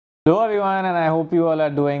Hello everyone, and I hope you all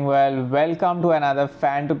are doing well. Welcome to another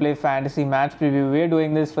Fan to Play Fantasy match preview. We're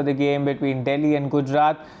doing this for the game between Delhi and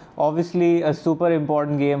Gujarat. Obviously a super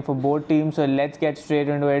important game for both teams, so let's get straight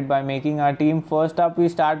into it by making our team. First up, we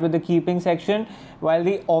start with the keeping section. While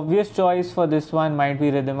the obvious choice for this one might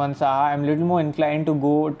be Ridhiman Saha, I'm a little more inclined to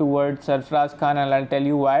go towards Sarfaraz Khan, and I'll tell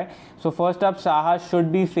you why. So first up, Saha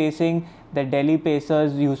should be facing the Delhi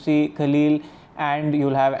Pacers. You see Khalil and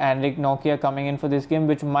you'll have Anrik Nokia coming in for this game,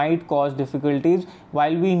 which might cause difficulties.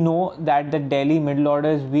 While we know that the Delhi middle order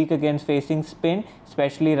is weak against facing spin,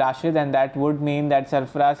 especially Rashid, and that would mean that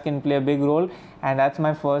Sarfaraz can play a big role, and that's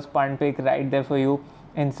my first punt pick right there for you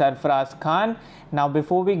in Sarfaraz Khan. Now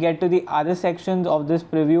before we get to the other sections of this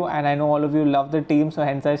preview, and I know all of you love the team, so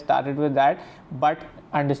hence I started with that, but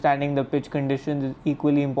understanding the pitch conditions is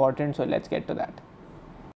equally important, so let's get to that.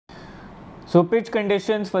 So pitch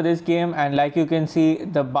conditions for this game, and like you can see,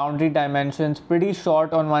 the boundary dimensions pretty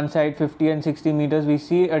short on one side, 50 and 60 meters. We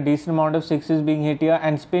see a decent amount of sixes being hit here,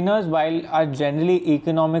 and spinners, while are generally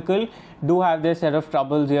economical, do have their set of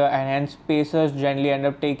troubles here, and hence pacers generally end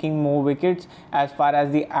up taking more wickets as far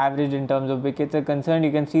as the average in terms of wickets are concerned.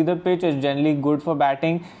 You can see the pitch is generally good for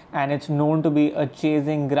batting, and it's known to be a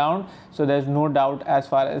chasing ground, so there's no doubt as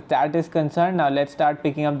far as that is concerned. Now let's start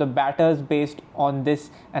picking up the batters based on this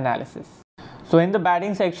analysis. So in the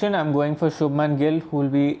batting section, I'm going for Shubman Gill, who will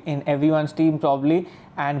be in everyone's team probably,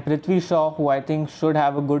 and Prithvi Shaw, who I think should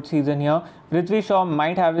have a good season here. Prithvi Shaw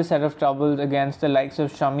might have a set of troubles against the likes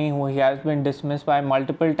of Shami, who he has been dismissed by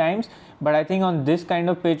multiple times, but I think on this kind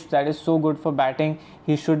of pitch that is so good for batting,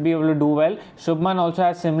 he should be able to do well. Shubman also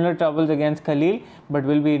has similar troubles against Khalil, but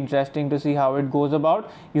will be interesting to see how it goes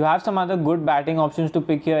about. You have some other good batting options to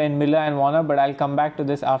pick here in Miller and Warner, but I'll come back to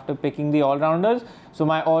this after picking the all-rounders. So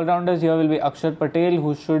my all-rounders here will be Akshar Patel,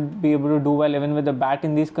 who should be able to do well even with the bat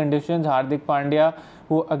in these conditions. Hardik Pandya,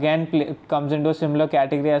 who again comes into a similar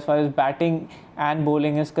category as far as batting and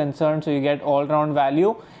bowling is concerned, so you get all-round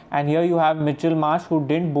value. And here you have Mitchell Marsh, who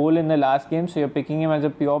didn't bowl in the last game, so you're picking him as a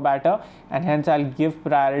pure batter, and hence I'll give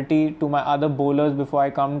priority to my other bowlers before I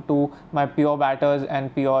come to my pure batters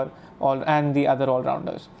and the other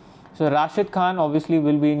all-rounders. So Rashid Khan obviously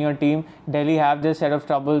will be in your team. Delhi have this set of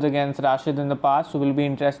troubles against Rashid in the past, so it will be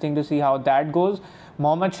interesting to see how that goes.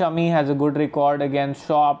 Mohammad Shami has a good record against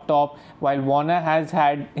Shaw up top. While Warner has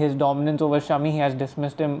had his dominance over Shami, he has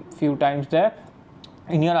dismissed him a few times there.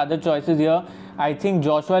 In your other choices here, I think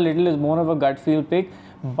Joshua Little is more of a gut feel pick,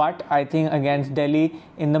 but I think against Delhi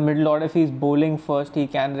in the middle order, if he's bowling first, he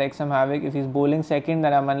can wreak some havoc. If he's bowling second,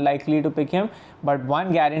 then I'm unlikely to pick him, but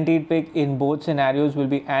one guaranteed pick in both scenarios will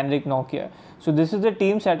be Anrik Nokia. So this is the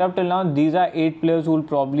team setup till now. These are 8 players who will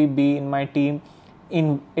probably be in my team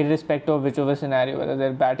in irrespective of whichever scenario, whether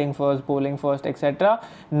they're batting first, bowling first, etc.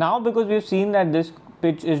 Now because we've seen that this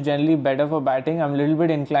pitch is generally better for batting, I'm a little bit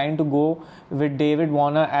inclined to go with David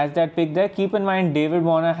Warner as that pick there. Keep in mind, David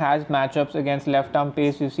Warner has matchups against left arm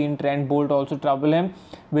pace. We've seen Trent Bolt also trouble him,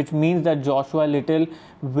 which means that Joshua Little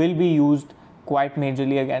will be used quite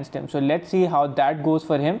majorly against him. So let's see how that goes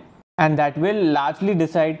for him, and that will largely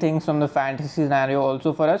decide things from the fantasy scenario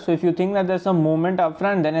also for us. So if you think that there's some movement up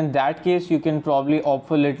front, then in that case you can probably opt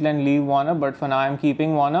for Little and leave Warner, but for now I'm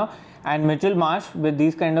keeping Warner. And Mitchell Marsh with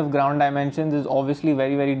these kind of ground dimensions is obviously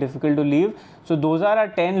very difficult to leave. So those are our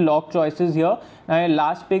 10 lock choices here. Now your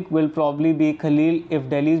last pick will probably be Khalil if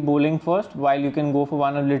Delhi is bowling first, while you can go for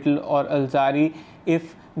one of Little or Alzari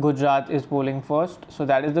if Gujarat is bowling first. So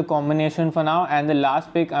that is the combination for now, and the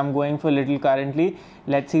last pick I'm going for Little currently.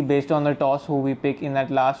 Let's see based on the toss who we pick in that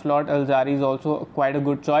last slot. Alzari is also quite a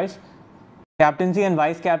good choice. Captaincy and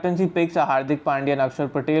vice captaincy picks are Hardik Pandya and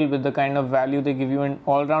Akshar Patel. With the kind of value they give you in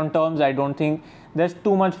all-round terms, I don't think there's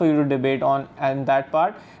too much for you to debate on and that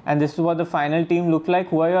part. And this is what the final team look like.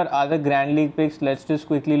 Who are your other Grand League picks? Let's just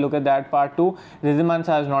quickly look at that part too. Ridhiman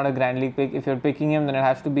Saha is not a Grand League pick. If you're picking him, then it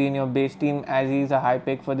has to be in your base team, as he is a high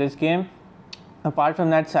pick for this game. Apart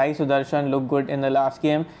from that, Sai Sudarshan looked good in the last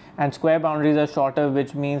game, and square boundaries are shorter,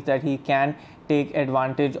 which means that he can take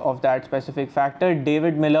advantage of that specific factor.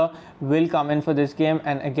 David Miller will come in for this game,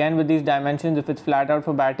 and again with these dimensions, if it's flat out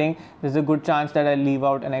for batting, there's a good chance that I'll leave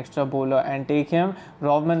out an extra bowler and take him.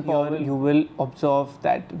 Rovman Powell, you will observe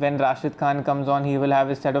that when Rashid Khan comes on, he will have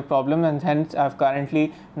a set of problems, and hence I've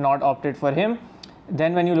currently not opted for him.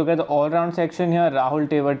 Then when you look at the all-round section here, Rahul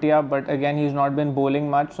Tewatia, but again he's not been bowling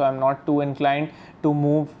much, so I'm not too inclined to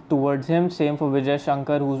move towards him. Same for Vijay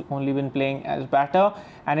Shankar, who's only been playing as batter.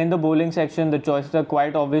 And in the bowling section, the choices are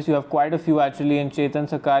quite obvious. You have quite a few actually in Chetan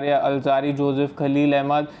Sakaria, Alzari Joseph, Khalil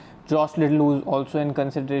Ahmed, Josh Little, who's also in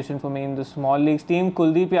consideration for me in the small leagues team.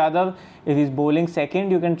 Kuldeep Yadav, if he's bowling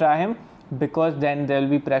second, you can try him. because then there will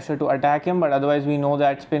be pressure to attack him. But otherwise, we know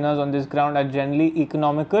that spinners on this ground are generally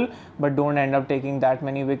economical but don't end up taking that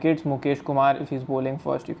many wickets. Mukesh Kumar, if he's bowling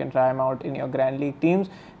first, you can try him out in your Grand League teams.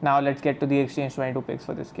 Now let's get to the Exchange 22 picks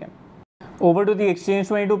for this game. Over to the Exchange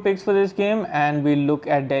 22 picks for this game, and we'll look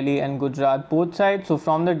at Delhi and Gujarat both sides. So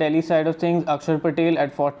from the Delhi side of things, Akshar Patel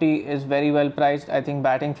at 40 is very well priced. I think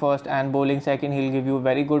batting first and bowling second, he'll give you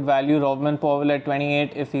very good value. Rovman Powell at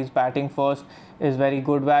 28, if he's batting first, is very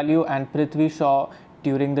good value. And Prithvi Shaw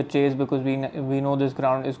during the chase, because we know this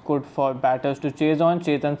ground is good for batters to chase on.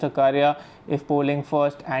 Chetan Sakaria if bowling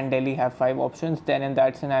first and Delhi have 5 options, then in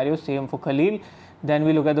that scenario, same for Khalil. Then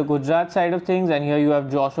we look at the Gujarat side of things, and here you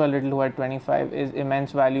have Joshua Little, who at 25 is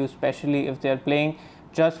immense value, especially if they're playing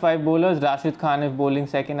just 5 bowlers. Rashid Khan if bowling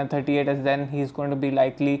second at 38, as then he's going to be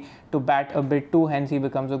likely to bat a bit too, hence he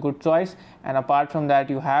becomes a good choice. And apart from that,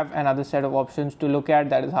 you have another set of options to look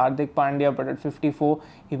at, that is Hardik Pandya, but at 54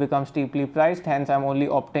 he becomes steeply priced, hence I'm only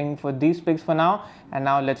opting for these picks for now. And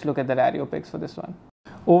now let's look at the radio picks for this one.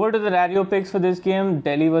 Over to the radio picks for this game,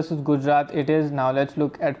 Delhi versus Gujarat it is. Now let's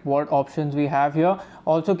look at what options we have here.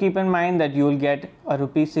 Also keep in mind that you will get a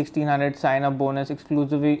 ₹1600 sign up bonus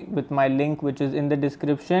exclusively with my link, which is in the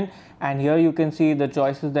description, and here you can see the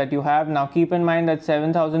choices that you have. Now keep in mind that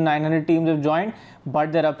 7,900 teams have joined,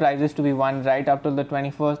 but there are prizes to be won right up to the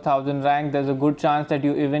 21,000 rank. There's a good chance that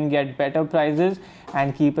you even get better prizes,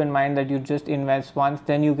 and keep in mind that you just invest once,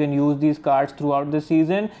 then you can use these cards throughout the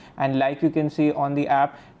season. And like you can see on the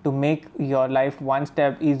app, to make your life one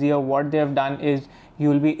step easier, what they have done is you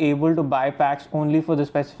will be able to buy packs only for the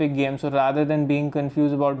specific game. So rather than being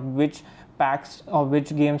confused about which packs or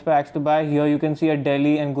which games packs to buy, here you can see a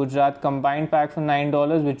Delhi and Gujarat combined pack for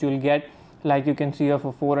 $9, which you'll get, like you can see here,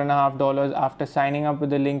 for $4.50 after signing up with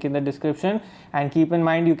the link in the description. And keep in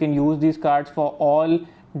mind, you can use these cards for all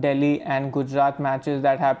Delhi and Gujarat matches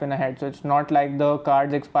that happen ahead. So it's not like the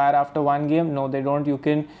cards expire after one game. No, they don't. You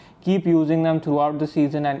can keep using them throughout the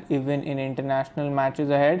season and even in international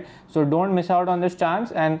matches ahead. So don't miss out on this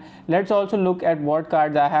chance. And let's also look at what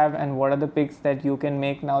cards I have and what are the picks that you can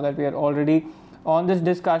make now that we are already on this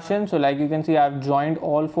discussion. So like you can see, I've joined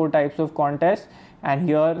all 4 types of contests, and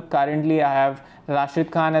here currently I have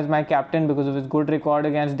Rashid Khan as my captain because of his good record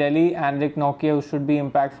against Delhi, and Rick Nokia, who should be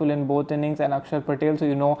impactful in both innings, and Akshar Patel. So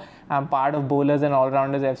you know I'm part of Bowlers and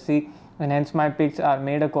All-Rounders FC, and hence my picks are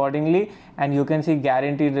made accordingly. And you can see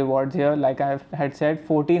guaranteed rewards here. Like I had said,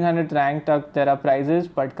 1400 ranked up, there are prizes,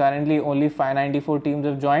 but currently only 594 teams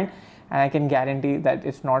have joined, and I can guarantee that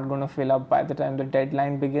it's not going to fill up by the time the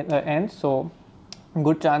deadline ends. So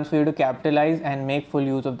good chance for you to capitalize and make full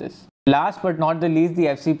use of this. Last but not the least, the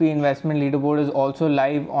FCP investment leaderboard is also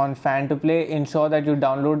live on Fan to Play. Ensure that you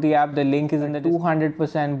download the app. The link is in the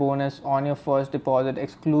 200% bonus on your first deposit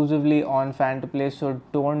exclusively on Fan to Play. So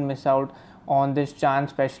don't miss out on this chance,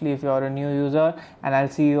 especially if you're a new user. And I'll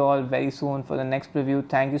see you all very soon for the next preview.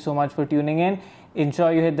 Thank you so much for tuning in.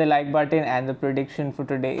 Ensure you hit the like button, and the prediction for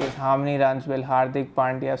today is how many runs will Hardik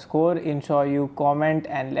Pandya score. Ensure you comment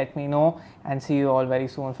and let me know, and see you all very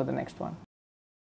soon for the next one.